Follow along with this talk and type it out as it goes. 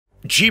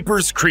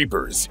Jeepers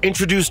Creepers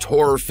introduced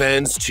horror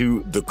fans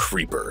to the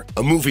Creeper,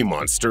 a movie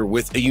monster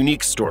with a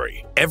unique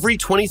story. Every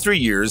 23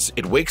 years,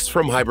 it wakes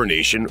from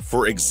hibernation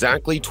for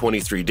exactly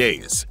 23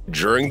 days.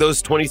 During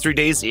those 23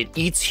 days, it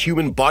eats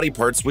human body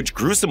parts which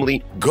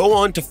gruesomely go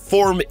on to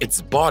form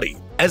its body.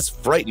 As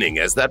frightening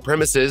as that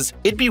premise is,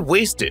 it'd be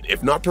wasted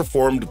if not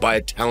performed by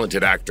a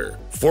talented actor.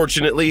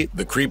 Fortunately,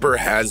 the Creeper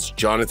has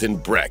Jonathan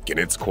Breck in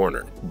its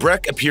corner.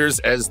 Breck appears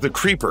as the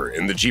Creeper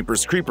in the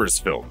Jeepers Creepers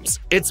films.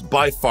 It's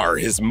by far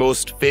his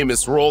most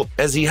famous role,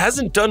 as he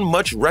hasn't done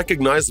much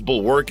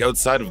recognizable work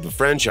outside of the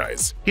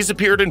franchise. He's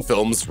appeared in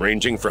films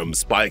ranging from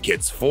Spy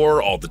Kids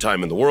 4, All the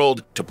Time in the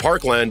World, to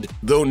Parkland,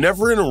 though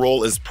never in a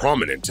role as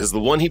prominent as the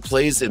one he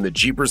plays in the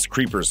Jeepers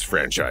Creepers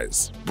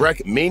franchise.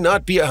 Breck may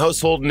not be a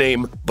household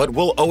name, but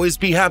will always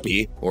be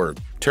happy, or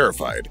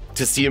terrified,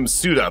 to see him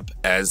suit up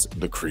as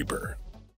the Creeper.